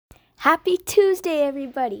Happy Tuesday,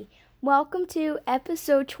 everybody. Welcome to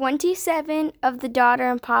episode 27 of the Daughter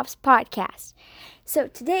and Pops podcast. So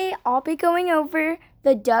today I'll be going over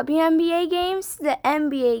the WNBA games, the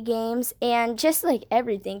NBA games, and just like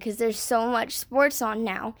everything because there's so much sports on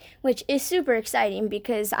now, which is super exciting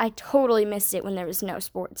because I totally missed it when there was no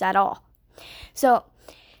sports at all. So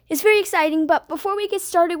it's very exciting, but before we get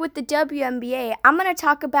started with the WNBA, I'm going to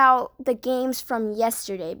talk about the games from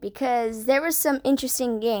yesterday because there were some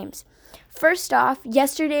interesting games. First off,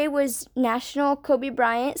 yesterday was National Kobe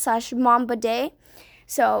Bryant / Mamba Day.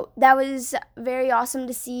 So that was very awesome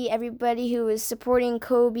to see everybody who was supporting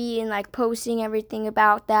Kobe and like posting everything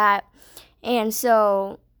about that. And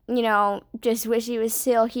so, just wish he was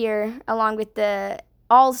still here along with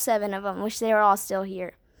all 7 of them. Wish they were all still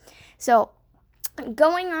here. So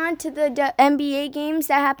going on to the NBA games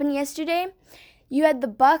that happened yesterday, you had the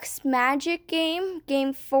Bucks Magic game,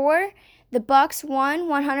 Game 4. The Bucks won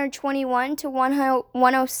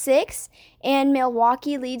 121-106, and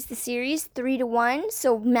Milwaukee leads the series 3-1.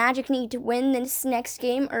 So Magic need to win this next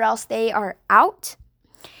game or else they are out.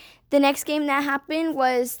 The next game that happened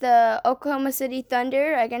was the Oklahoma City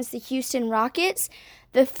Thunder against the Houston Rockets.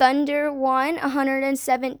 The Thunder won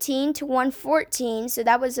 117-114, so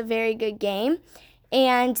that was a very good game.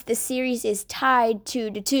 And the series is tied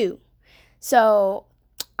 2-2. So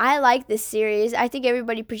I like this series. I think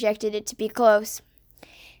everybody projected it to be close.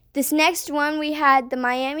 This next one, we had the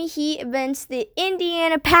Miami Heat against the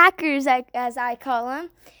Indiana Packers, as I call them.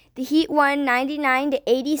 The Heat won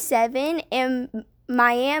 99-87, and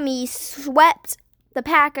Miami swept the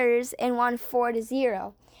Packers and won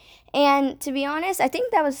 4-0. And to be honest, I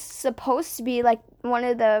think that was supposed to be like one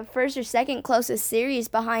of the first or second closest series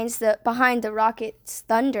behind the Rockets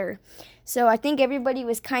Thunder. So I think everybody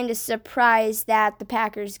was kind of surprised that the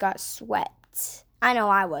Packers got swept. I know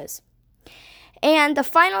I was. And the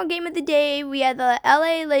final game of the day, we had the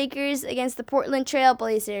LA Lakers against the Portland Trail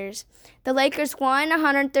Blazers. The Lakers won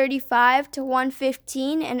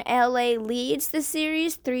 135-115, and LA leads the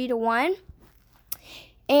series 3-1.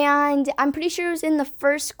 And I'm pretty sure it was in the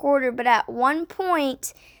first quarter, but at one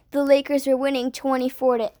point, the Lakers were winning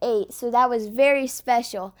 24-8, so that was very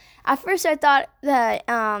special. At first, I thought that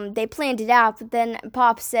they planned it out, but then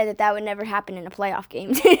Pop said that would never happen in a playoff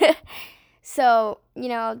game. So,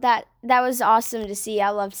 that was awesome to see. I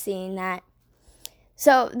loved seeing that.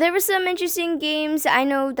 So, there were some interesting games. I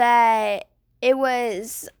know that it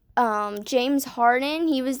was James Harden.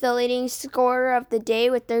 He was the leading scorer of the day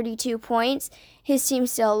with 32 points. His team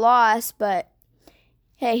still lost, but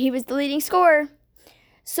hey, he was the leading scorer.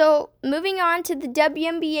 So, moving on to the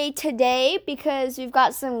WNBA today because we've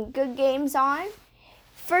got some good games on.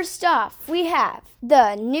 First off, we have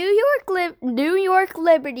the New York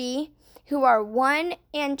Liberty, who are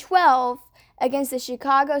 1-12, against the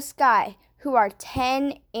Chicago Sky, who are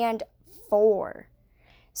 10-4.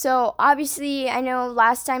 So, obviously, I know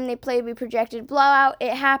last time they played, we projected blowout.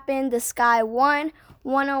 It happened. The Sky won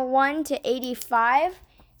 101-85,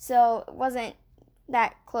 so it wasn't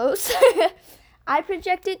that close. I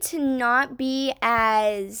project it to not be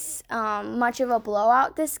as much of a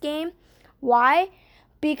blowout this game. Why?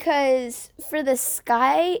 Because for the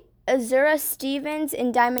Sky, Azura Stevens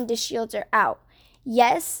and Diamond DeShields are out.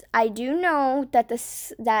 Yes, I do know that the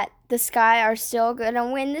Sky are still going to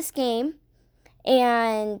win this game,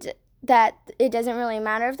 and that it doesn't really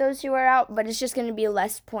matter if those two are out, but it's just going to be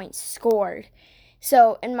less points scored.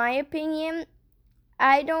 So, in my opinion,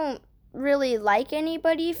 I don't really like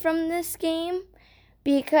anybody from this game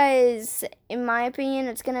because, in my opinion,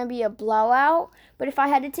 it's going to be a blowout. But if I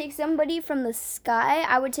had to take somebody from the Sky,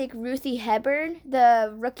 I would take Ruthie Hebard,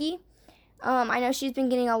 the rookie. I know she's been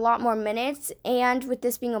getting a lot more minutes, and with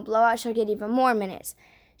this being a blowout, she'll get even more minutes.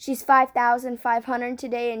 She's 5,500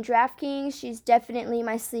 today in DraftKings. She's definitely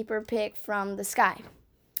my sleeper pick from the Sky.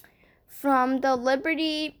 From the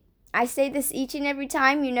Liberty, I say this each and every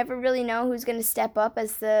time. You never really know who's going to step up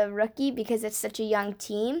as the rookie because it's such a young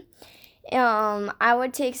team. I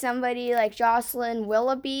would take somebody like Jocelyn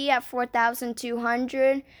Willoughby at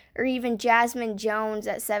 4,200 or even Jasmine Jones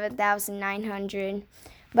at 7,900.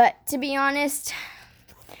 But to be honest,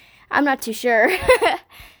 I'm not too sure.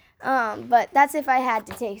 But that's if I had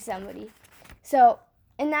to take somebody. So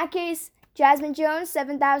in that case, Jasmine Jones,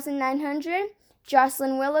 7,900.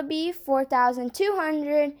 Jocelyn Willoughby,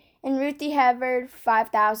 4,200. And Ruthie Hebard,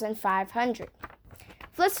 5,500.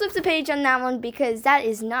 Let's flip the page on that one because that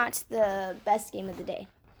is not the best game of the day.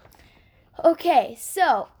 Okay,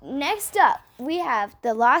 so next up, we have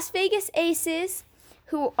the Las Vegas Aces,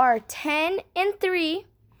 who are 10-3,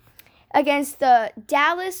 against the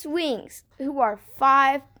Dallas Wings, who are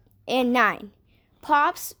 5-9.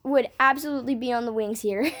 Pops would absolutely be on the wings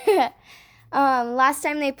here. Last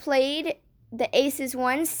time they played, the Aces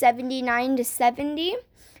won 79-70.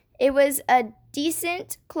 It was a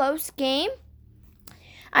decent, close game.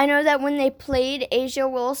 I know that when they played, A'ja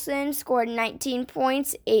Wilson scored 19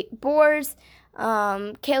 points, 8 boards.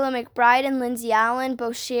 Kayla McBride and Lindsay Allen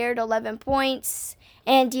both shared 11 points.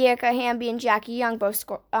 And Dearica Hamby and Jackie Young both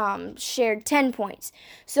shared 10 points.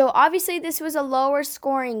 So obviously this was a lower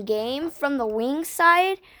scoring game. From the wing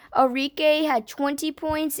side, Arike had 20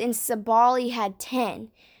 points and Sabally had 10.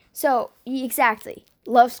 So exactly,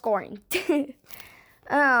 low scoring.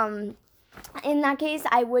 In that case,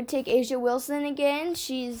 I would take A'ja Wilson again.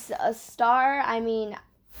 She's a star. I mean,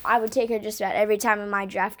 I would take her just about every time in my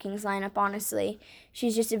DraftKings lineup, honestly.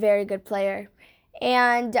 She's just a very good player.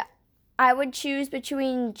 And I would choose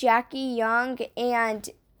between Jackie Young and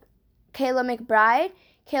Kayla McBride.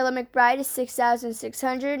 Kayla McBride is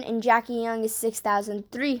 6,600 and Jackie Young is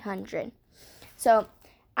 6,300. So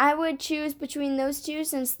I would choose between those two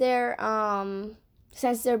since they're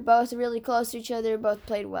both really close to each other, both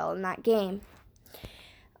played well in that game.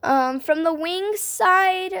 From the wings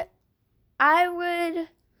side, I wouldn't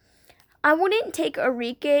take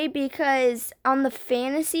Arike because on the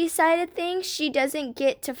fantasy side of things, she doesn't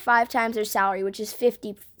get to 5 times her salary, which is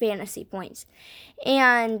 50 fantasy points.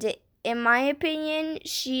 And in my opinion,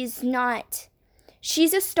 she's a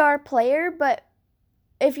star player, but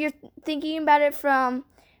if you're thinking about it from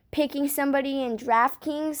picking somebody in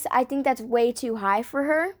DraftKings, I think that's way too high for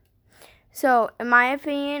her. So, in my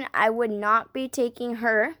opinion, I would not be taking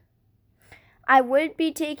her. I would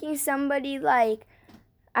be taking somebody like,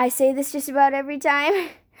 I say this just about every time,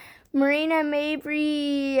 Marina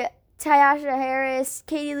Mabrey, Tyasha Harris,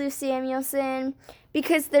 Katie Lou Samuelson,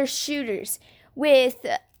 because they're shooters. With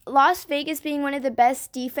Las Vegas being one of the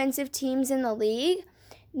best defensive teams in the league,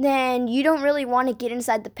 then you don't really want to get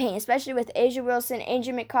inside the paint, especially with A'ja Wilson,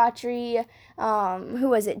 Angel McCoughtry,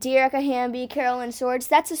 Dearica Hamby, Carolyn Swords.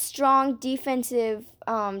 That's a strong defensive,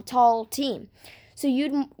 tall team. So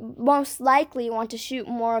you'd most likely want to shoot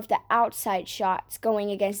more of the outside shots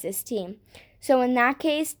going against this team. So in that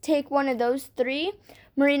case, take one of those 3.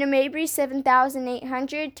 Marina Mabrey,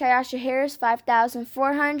 7,800. Tyasha Harris,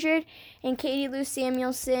 5,400. And Katie Lou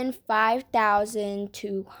Samuelson,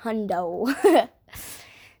 5,200.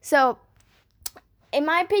 So, in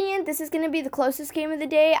my opinion, this is going to be the closest game of the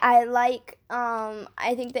day. I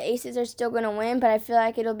think the Aces are still going to win, but I feel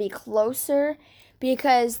like it'll be closer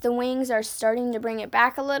because the Wings are starting to bring it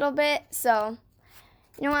back a little bit. So,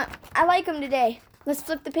 you know what? I like them today. Let's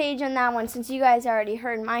flip the page on that one since you guys already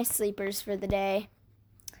heard my sleepers for the day.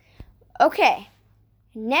 Okay,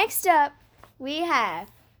 next up we have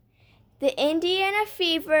the Indiana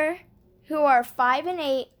Fever, who are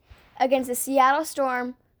 5-8, against the Seattle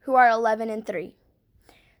Storm, who are 11-3.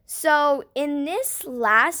 So in this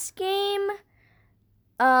last game,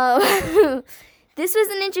 this was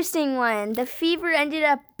an interesting one. The Fever ended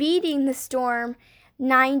up beating the Storm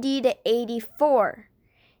 90-84.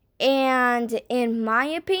 And in my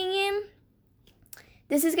opinion,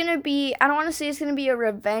 this is going to be, I don't want to say it's going to be a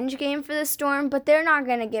revenge game for the Storm, but they're not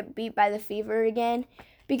going to get beat by the Fever again.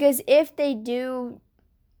 Because if they do,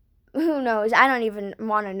 who knows? I don't even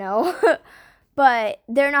want to know. But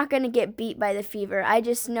they're not going to get beat by the Fever. I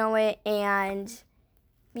just know it, and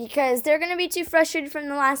because they're going to be too frustrated from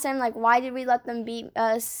the last time, like, why did we let them beat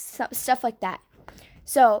us, stuff like that.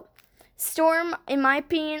 So, Storm, in my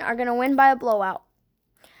opinion, are going to win by a blowout.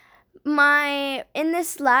 In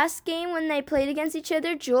this last game when they played against each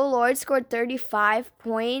other, Jewell Loyd scored 35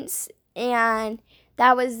 points, and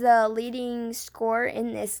that was the leading scorer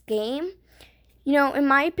in this game. You know, in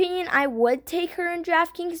my opinion, I would take her in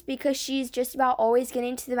DraftKings because she's just about always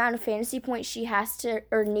getting to the amount of fantasy points she has to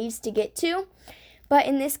or needs to get to. But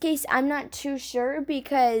in this case, I'm not too sure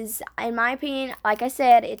because, in my opinion, like I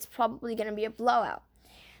said, it's probably going to be a blowout.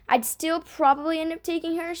 I'd still probably end up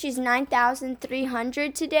taking her. She's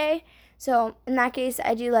 9,300 today. So, in that case,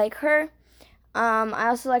 I do like her. I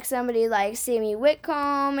also like somebody like Sammy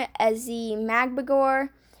Whitcomb, Ezi Magbegor.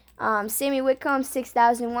 Sammy Whitcomb,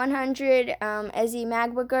 6,100. Ezi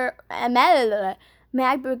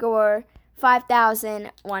Magbegor,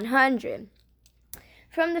 5,100.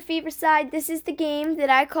 From the Fever side, this is the game that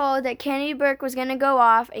I called that Kennedy Burke was going to go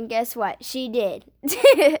off, and guess what? She did.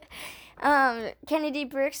 Kennedy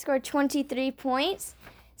Burke scored 23 points,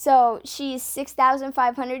 so she's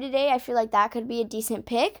 6,500 today. I feel like that could be a decent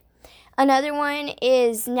pick. Another one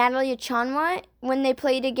is Natalie Achonwa. When they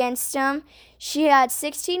played against them, she had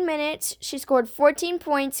 16 minutes. She scored 14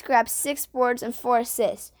 points, grabbed 6 boards, and 4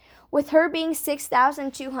 assists. with her being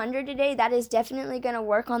 6,200 today, that is definitely going to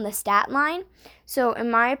work on the stat line. So in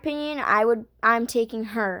my opinion, I'm taking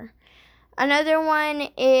her. Another one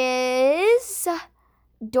is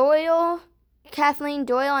Doyle, Kathleen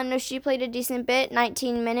Doyle. I know she played a decent bit,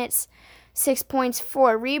 19 minutes, 6 points,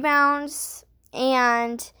 4 rebounds.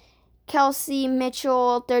 And Kelsey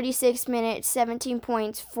Mitchell, 36 minutes, 17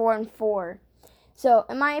 points, 4 and 4. So,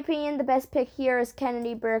 in my opinion, the best pick here is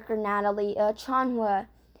Kennedy Burke or Natalie Chanhua,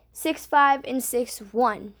 6'5" and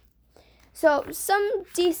 6'1". So, some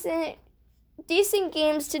decent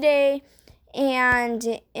games today,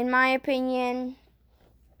 and in my opinion,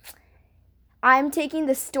 I'm taking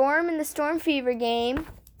the Storm in the Storm Fever game.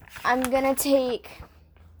 I'm going to take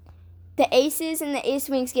the Aces in the Ace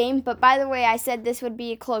Wings game. But by the way, I said this would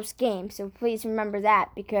be a close game. So please remember that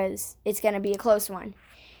because it's going to be a close one.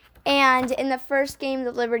 And in the first game,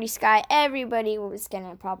 the Liberty Sky, everybody was going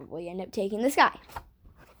to probably end up taking the Sky.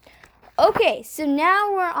 Okay, so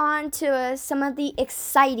now we're on to some of the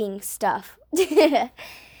exciting stuff.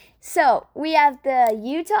 So we have the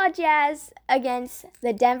Utah Jazz against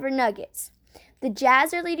the Denver Nuggets. The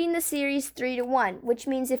Jazz are leading the series 3-1, which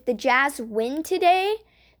means if the Jazz win today,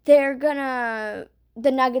 the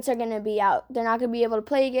Nuggets are gonna be out. They're not gonna be able to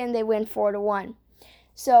play again. They win 4-1.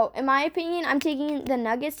 So in my opinion, I'm taking the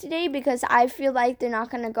Nuggets today because I feel like they're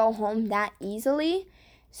not gonna go home that easily.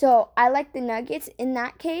 So I like the Nuggets in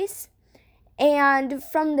that case. And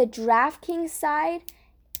from the DraftKings side,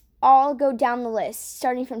 I'll go down the list,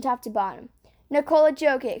 starting from top to bottom. Nikola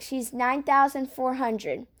Jokic, she's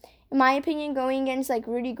 9,400. In my opinion, going against like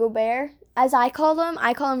Rudy Gobert, as I call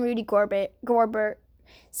him Rudy Gorbert.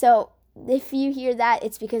 So if you hear that,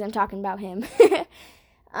 it's because I'm talking about him.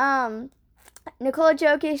 Nikola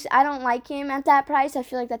Jokic, I don't like him at that price. I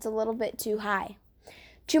feel like that's a little bit too high.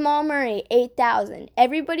 Jamal Murray, 8,000.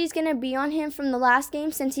 Everybody's going to be on him from the last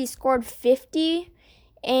game since he scored 50.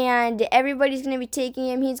 And everybody's going to be taking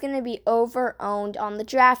him. He's going to be over-owned on the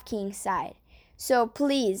DraftKings side. So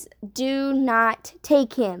please, do not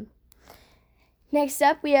take him. Next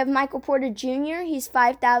up, we have Michael Porter Jr. He's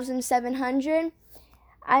 5,700.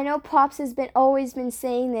 I know Pops has always been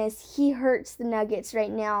saying this. He hurts the Nuggets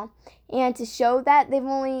right now. And to show that, they've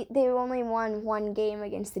only won one game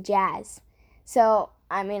against the Jazz. So,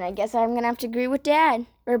 I guess I'm going to have to agree with Dad.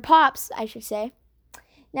 Or Pops, I should say.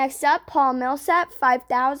 Next up, Paul Millsap,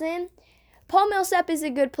 5,000. Paul Millsap is a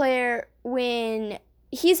good player when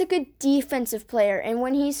he's a good defensive player. And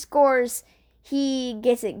when he scores, he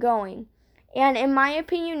gets it going. And in my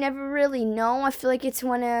opinion, you never really know. I feel like it's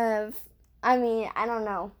one of, I don't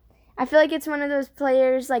know. I feel like it's one of those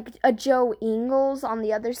players like a Joe Ingles on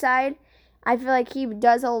the other side. I feel like he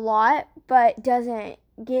does a lot, but doesn't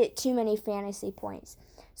get too many fantasy points.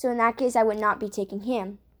 So in that case, I would not be taking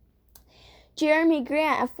him. Jeremy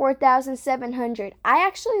Grant at 4,700. I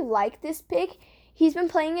actually like this pick. He's been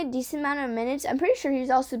playing a decent amount of minutes. I'm pretty sure he's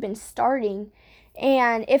also been starting.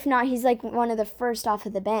 And if not, he's like one of the first off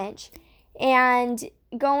of the bench. And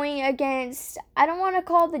going against, I don't want to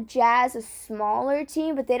call the Jazz a smaller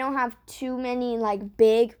team, but they don't have too many like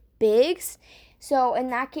bigs. So in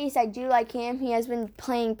that case, I do like him. He has been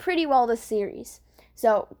playing pretty well this series.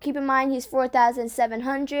 So keep in mind, he's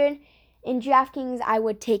 4,700. In DraftKings, I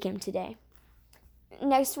would take him today.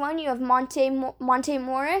 Next one, you have Monte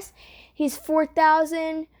Morris. He's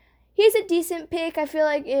 4,000. He's a decent pick. I feel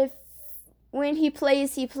like when he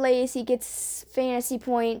plays, he gets fantasy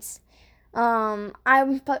points. I'm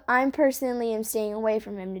personally am staying away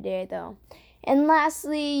from him today, though. And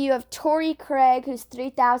lastly, you have Torrey Craig, who's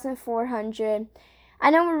 3,400. I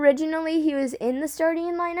know originally he was in the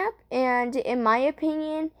starting lineup, and in my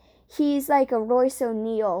opinion, he's like a Royce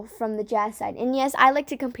O'Neal from the Jazz side. And yes, I like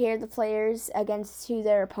to compare the players against who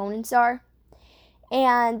their opponents are.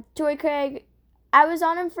 And Torrey Craig, I was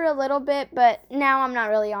on him for a little bit, but now I'm not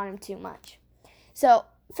really on him too much. So,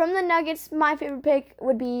 from the Nuggets, my favorite pick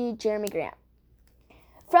would be Jeremy Grant.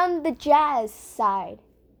 From the Jazz side,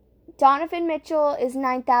 Donovan Mitchell is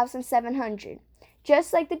 9,700.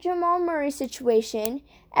 Just like the Jamal Murray situation,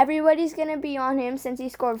 everybody's going to be on him since he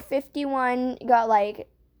scored 51, got like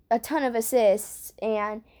a ton of assists.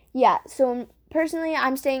 And yeah, so personally,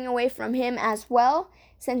 I'm staying away from him as well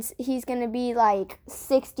since he's going to be like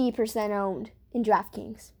 60% owned in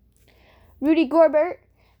DraftKings. Rudy Gobert,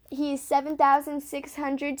 he's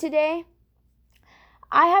 7,600 today.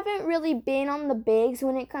 I haven't really been on the bigs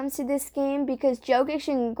when it comes to this game because Jokic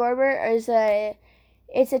and Gobert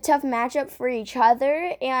it's a tough matchup for each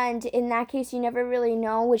other, and in that case, you never really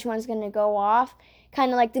know which one's going to go off.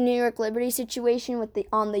 Kind of like the New York Liberty situation with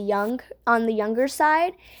on the younger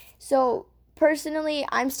side. So personally,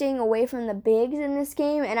 I'm staying away from the bigs in this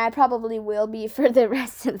game, and I probably will be for the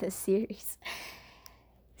rest of the series.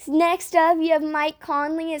 Next up, you have Mike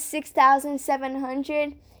Conley at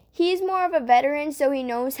 6,700. He's more of a veteran, so he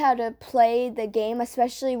knows how to play the game,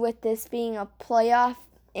 especially with this being a playoff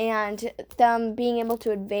and them being able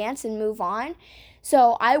to advance and move on.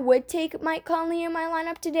 So I would take Mike Conley in my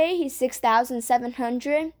lineup today. He's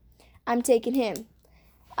 6,700. I'm taking him.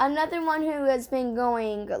 Another one who has been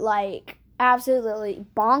going like absolutely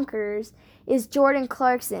bonkers is Jordan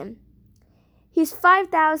Clarkson. He's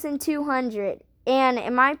 5,200, and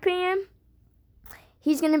in my opinion,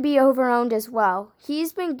 he's going to be overowned as well.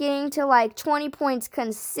 He's been getting to like 20 points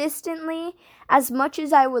consistently. As much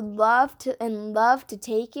as I would love to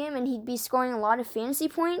take him, and he'd be scoring a lot of fantasy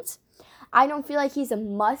points, I don't feel like he's a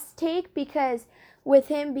must take, because with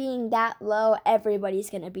him being that low, everybody's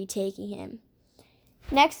going to be taking him.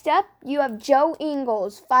 Next up, you have Joe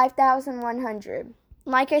Ingles, 5,100.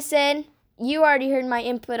 Like I said, you already heard my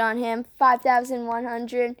input on him,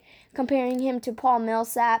 5,100, comparing him to Paul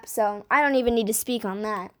Millsap, so I don't even need to speak on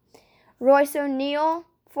that. Royce O'Neal,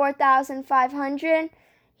 4,500.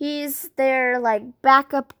 He's their like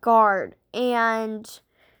backup guard, and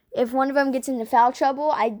if one of them gets into foul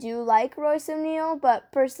trouble, I do like Royce O'Neal,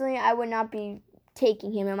 but personally, I would not be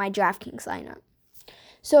taking him in my DraftKings lineup.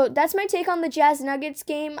 So that's my take on the Jazz Nuggets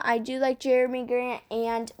game. I do like Jeremy Grant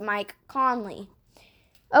and Mike Conley.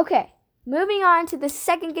 Okay, moving on to the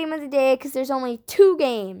second game of the day, because there's only 2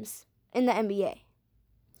 games in the NBA.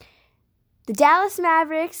 The Dallas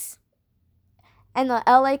Mavericks and the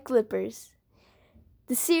LA Clippers.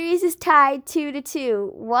 The series is tied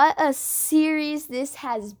 2-2. What a series this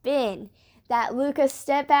has been. That Luka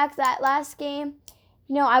step back that last game.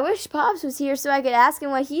 You know, I wish Pops was here so I could ask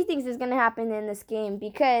him what he thinks is going to happen in this game,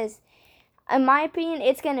 because, in my opinion,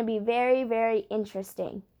 it's going to be very, very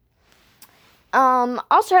interesting.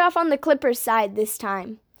 I'll start off on the Clippers side this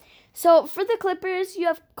time. So, for the Clippers, you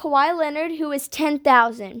have Kawhi Leonard, who is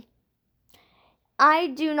 10,000. I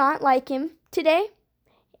do not like him today.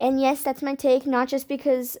 And yes, that's my take, not just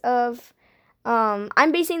because of,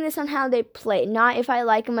 I'm basing this on how they play, not if I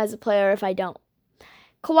like him as a player or if I don't.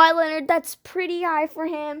 Kawhi Leonard, that's pretty high for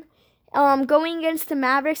him. Going against the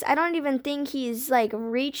Mavericks, I don't even think he's like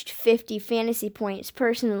reached 50 fantasy points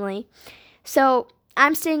personally. So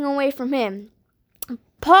I'm staying away from him.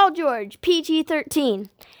 Paul George, PG-13,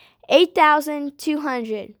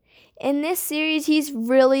 8,200. In this series, he's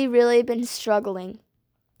really, really been struggling.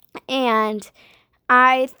 And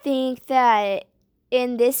I think that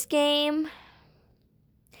in this game,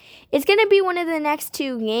 it's going to be one of the next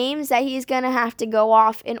 2 games that he's going to have to go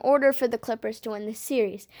off in order for the Clippers to win this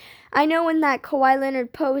series. I know in that Kawhi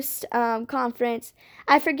Leonard post conference,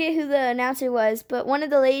 I forget who the announcer was, but one of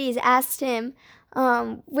the ladies asked him,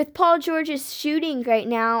 with Paul George's shooting right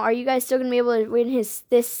now, are you guys still going to be able to win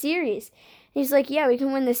this series? And he's like, yeah, we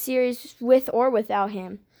can win this series with or without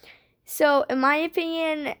him. So, in my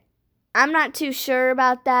opinion, I'm not too sure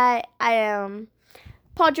about that.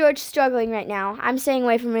 Paul George struggling right now. I'm staying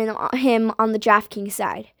away from him on the DraftKings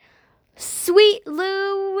side. Sweet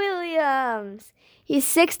Lou Williams. He's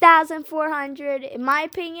 6,400. In my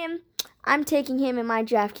opinion, I'm taking him in my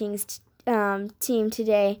DraftKings team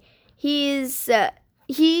today. He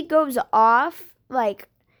goes off.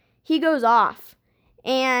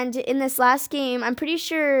 And in this last game, I'm pretty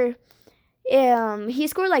sure he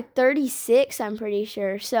scored like 36, I'm pretty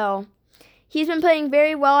sure. So he's been playing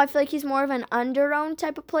very well. I feel like he's more of an under-owned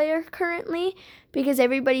type of player currently because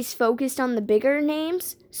everybody's focused on the bigger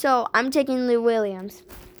names. So I'm taking Lou Williams.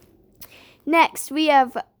 Next, we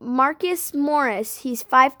have Marcus Morris. He's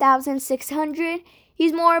 5,600.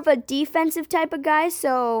 He's more of a defensive type of guy,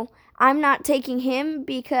 so I'm not taking him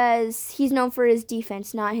because he's known for his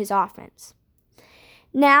defense, not his offense.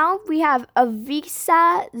 Now we have Ivica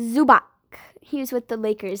Zubac. He was with the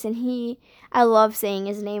Lakers, and I love saying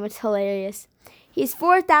his name. It's hilarious. He's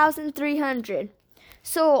 4,300.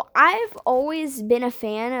 So I've always been a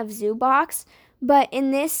fan of Zubac, but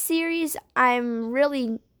in this series, I'm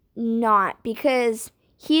really not because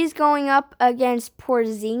he's going up against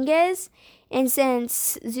Porzingis, and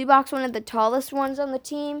since Zubac's one of the tallest ones on the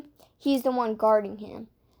team, he's the one guarding him.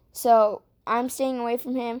 So I'm staying away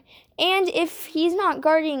from him. And if he's not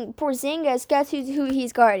guarding Porzingis, guess who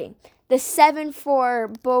he's guarding? The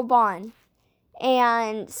 7'4" Boban.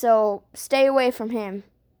 And so stay away from him.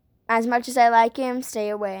 As much as I like him, stay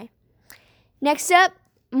away. Next up,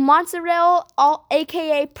 Mozzarella,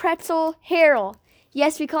 a.k.a. Pretzel Harrell.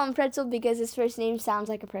 Yes, we call him Pretzel because his first name sounds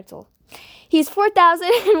like a pretzel. He's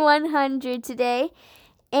 4,100 today.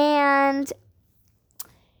 And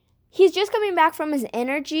he's just coming back from his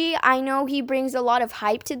energy. I know he brings a lot of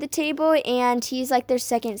hype to the table, and he's like their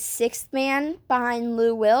second, sixth man behind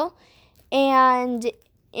Lou Will. And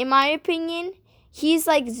in my opinion, he's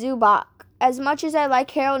like Zubac. As much as I like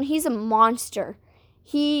Harold, he's a monster.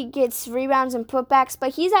 He gets rebounds and putbacks,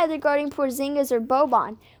 but he's either guarding Porzingis or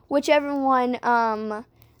Boban, whichever one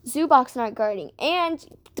Zubac's not guarding. And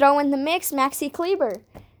throw in the mix Maxi Kleber.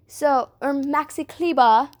 Or Maxi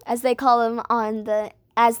Kleber, as they call him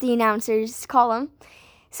as the announcers call him.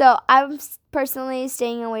 So I'm personally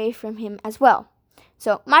staying away from him as well.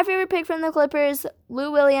 So my favorite pick from the Clippers,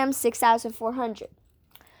 Lou Williams, 6,400.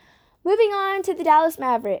 Moving on to the Dallas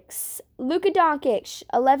Mavericks, Luka Doncic,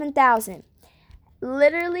 11,000.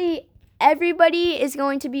 Literally everybody is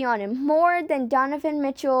going to be on him, more than Donovan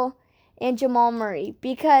Mitchell and Jamal Murray,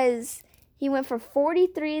 because he went for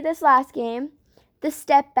 43 this last game. The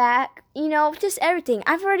step back, just everything.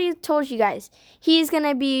 I've already told you guys, he's going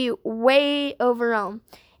to be way overowned.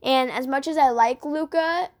 And as much as I like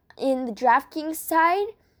Luka in the DraftKings side,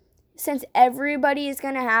 since everybody is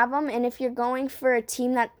going to have him, and if you're going for a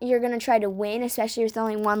team that you're going to try to win, especially with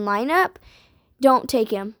only one lineup, don't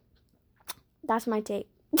take him. That's my take.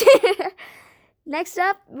 Next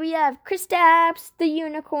up, we have Kristaps, the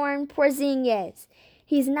Unicorn, Porzingis.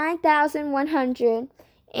 He's 9,100.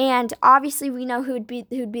 And obviously we know who'd be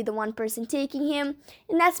the one person taking him,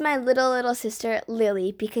 and that's my little sister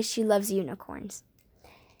Lily, because she loves unicorns.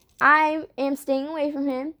 I am staying away from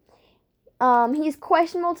him. He's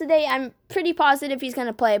questionable today. I'm pretty positive he's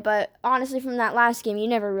gonna play, but honestly, from that last game, you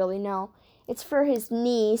never really know. It's for his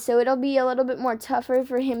knee, so it'll be a little bit more tougher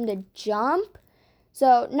for him to jump.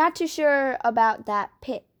 So not too sure about that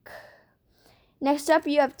pick. Next up,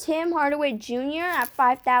 you have Tim Hardaway Jr. at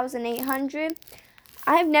 5,800.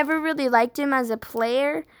 I've never really liked him as a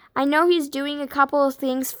player. I know he's doing a couple of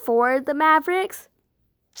things for the Mavericks,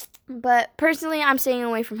 but personally, I'm staying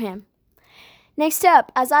away from him. Next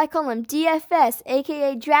up, as I call him, DFS,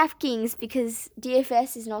 a.k.a. DraftKings, because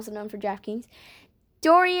DFS is also known for DraftKings,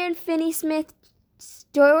 Dorian Finney-Smith.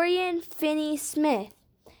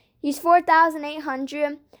 He's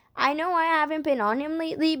 4,800. I know I haven't been on him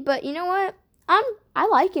lately, but you know what? I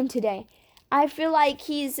like him today. I feel like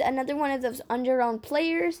he's another one of those under-owned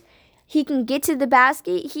players. He can get to the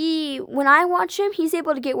basket. When I watch him, he's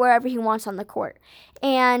able to get wherever he wants on the court.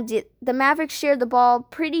 And the Mavericks share the ball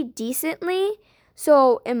pretty decently.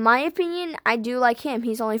 So, in my opinion, I do like him.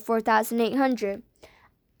 He's only 4,800.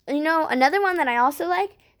 Another one that I also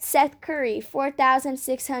like, Seth Curry,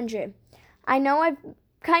 4,600. I know I've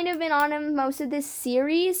kind of been on him most of this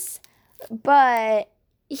series, but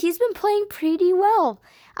he's been playing pretty well.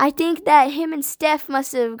 I think that him and Steph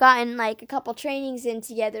must have gotten like a couple trainings in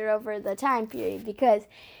together over the time period, because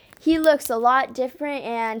he looks a lot different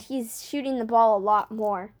and he's shooting the ball a lot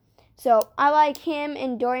more. So I like him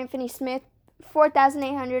and Dorian Finney-Smith,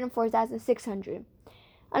 4,800 and 4,600.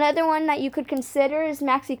 Another one that you could consider is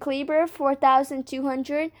Maxi Kleber,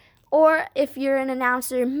 4,200, or if you're an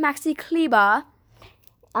announcer, Maxi Kleber.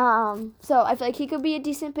 So I feel like he could be a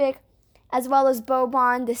decent pick, as well as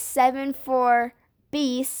Boban, the 7'4"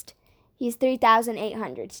 beast. He's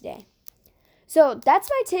 3,800 today. So that's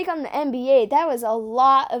my take on the NBA. That was a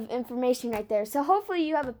lot of information right there. So hopefully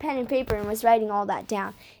you have a pen and paper and was writing all that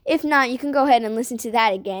down. If not, you can go ahead and listen to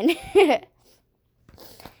that again.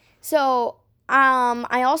 So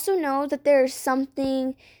I also know that there's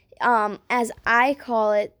something, as I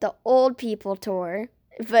call it, the old people tour.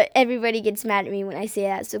 But everybody gets mad at me when I say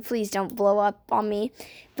that, so please don't blow up on me.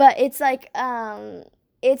 But it's like,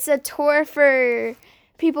 it's a tour for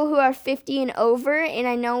people who are 50 and over, and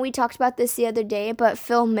I know we talked about this the other day, but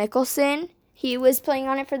Phil Mickelson, he was playing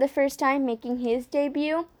on it for the first time, making his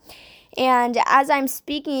debut. And as I'm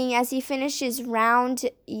speaking, as he finished his round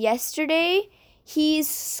yesterday, he's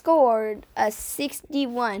scored a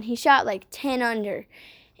 61. He shot like 10 under.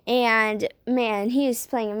 And, man, he is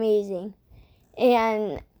playing amazing.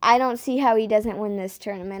 And I don't see how he doesn't win this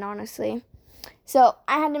tournament, honestly. So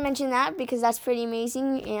I had to mention that because that's pretty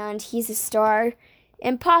amazing, and he's a star.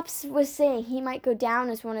 And Pops was saying he might go down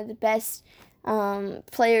as one of the best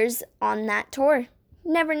players on that tour.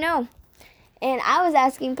 Never know. And I was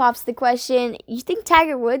asking Pops the question, you think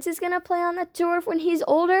Tiger Woods is going to play on the tour when he's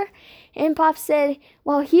older? And Pops said,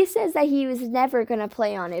 well, he says that he was never going to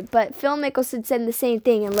play on it. But Phil Mickelson said the same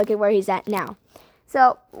thing, and look at where he's at now.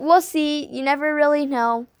 So we'll see. You never really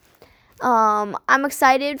know. I'm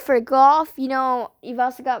excited for golf. You've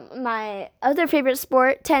also got my other favorite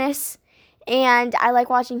sport, tennis. And I like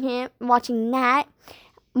watching that.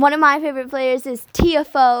 One of my favorite players is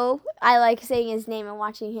Tiafoe. I like saying his name and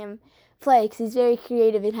watching him play because he's very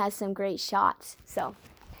creative and has some great shots. So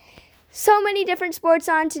So many different sports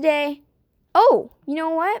on today. Oh, you know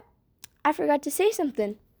what? I forgot to say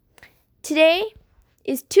something. Today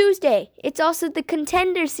is Tuesday. It's also the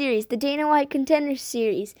Contender Series, the Dana White Contender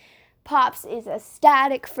Series. Pops is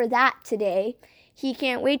ecstatic for that today. He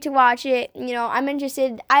can't wait to watch it. I'm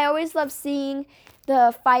interested. I always love seeing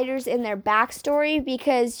the fighters in their backstory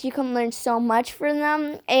because you can learn so much from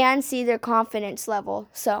them and see their confidence level.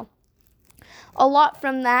 So, a lot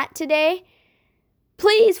from that today.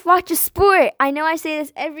 Please watch a sport. I know I say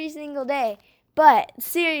this every single day, but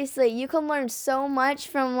seriously, you can learn so much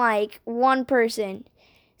from one person.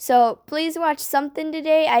 So please watch something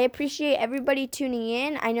today. I appreciate everybody tuning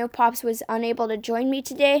in. I know Pops was unable to join me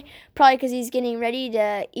today, probably because he's getting ready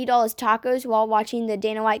to eat all his tacos while watching the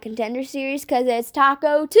Dana White Contender Series because it's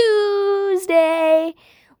Taco Tuesday.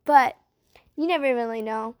 But you never really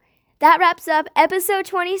know. That wraps up episode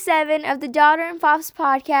 27 of the Daughter and Pops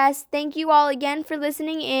podcast. Thank you all again for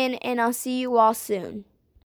listening in, and I'll see you all soon.